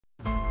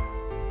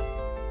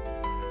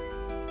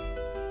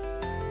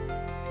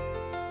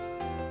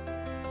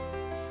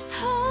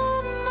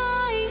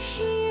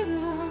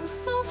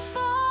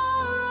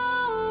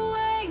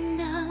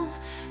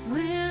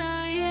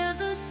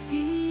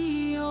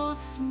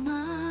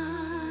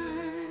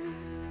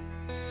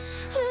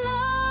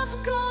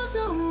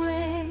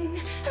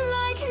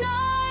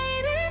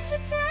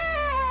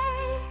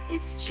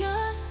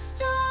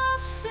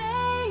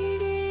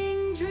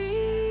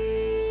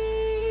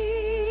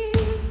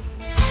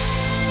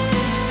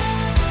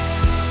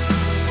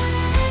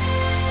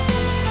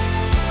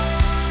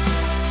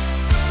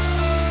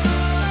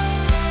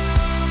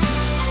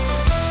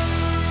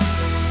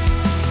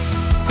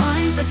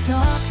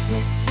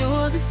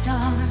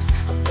stars.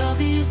 Our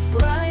love is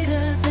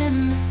brighter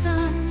than the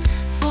sun.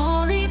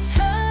 For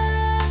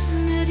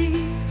eternity,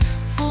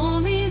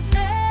 for me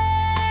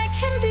there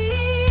can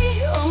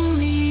be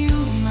only you,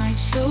 my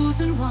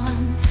chosen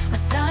one.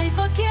 Must I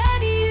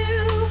forget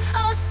you?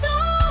 Our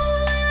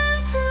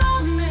solemn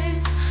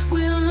promise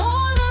will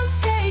autumn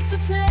take the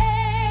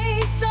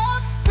place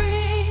of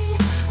spring.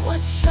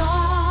 What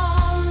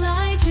shall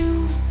I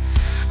do?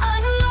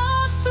 I'm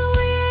lost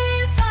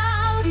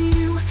without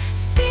you.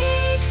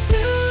 Speak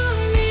to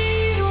me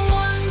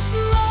once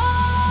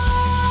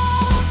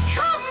more.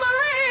 Come,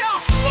 Maria,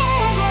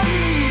 forward!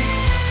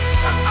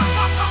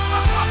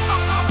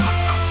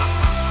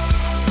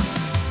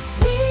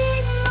 We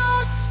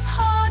must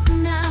part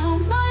now.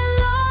 My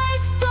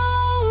life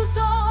goes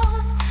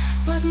on,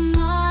 but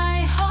my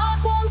heart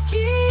won't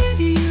give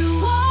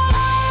you up.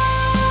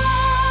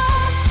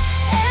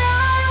 And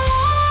I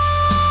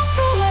walk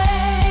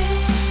away.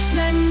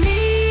 Let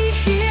me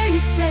hear you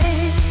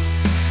say,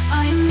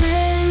 I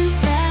meant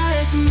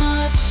as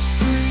much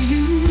to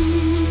you.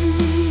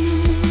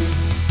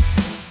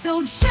 So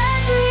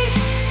gently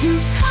you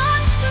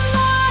touched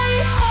my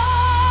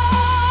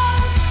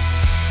heart.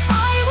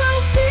 I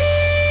will be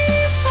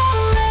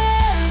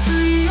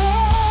forever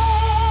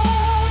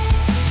yours.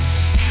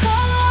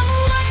 Come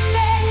what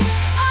may,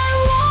 I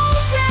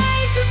won't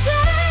take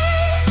today.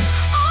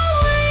 I'll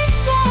wait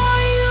for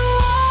you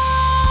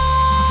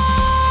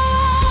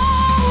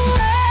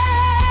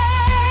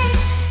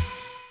always.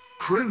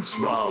 Prince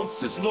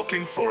Ralse is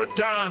looking for a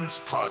dance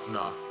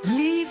partner.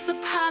 Leave the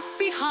past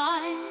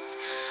behind.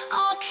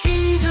 Our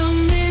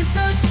kingdom is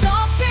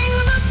adopting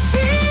the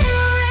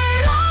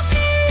spirit of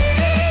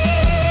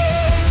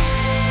peace.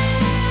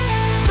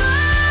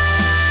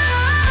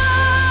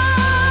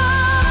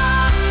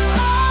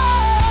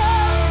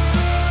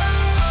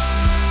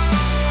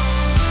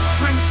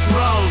 Prince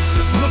Ralse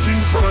is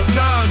looking for a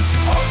dance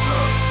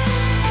partner.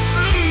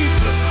 Leave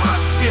the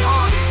past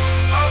behind.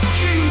 Our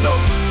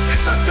kingdom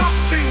is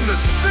adopting the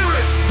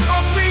spirit